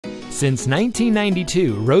Since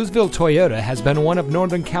 1992, Roseville Toyota has been one of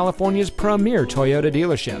Northern California's premier Toyota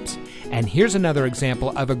dealerships. And here's another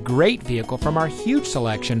example of a great vehicle from our huge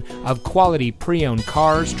selection of quality pre-owned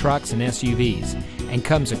cars, trucks, and SUVs, and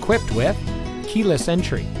comes equipped with keyless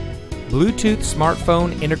entry, Bluetooth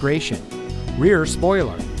smartphone integration, rear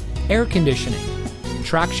spoiler, air conditioning,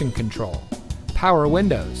 traction control, power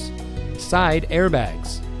windows, side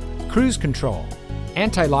airbags, cruise control,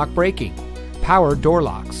 anti-lock braking, power door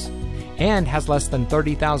locks, and has less than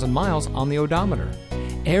 30,000 miles on the odometer.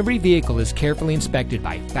 Every vehicle is carefully inspected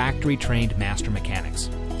by factory-trained master mechanics.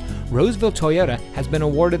 Roseville Toyota has been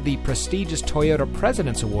awarded the prestigious Toyota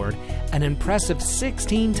President's Award an impressive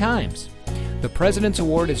 16 times. The President's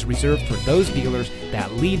Award is reserved for those dealers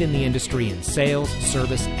that lead in the industry in sales,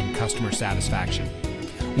 service, and customer satisfaction.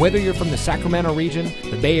 Whether you're from the Sacramento region,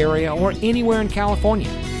 the Bay Area, or anywhere in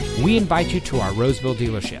California, we invite you to our Roseville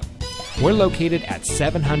dealership. We're located at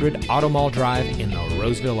 700 Automall Drive in the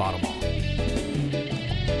Roseville Automall.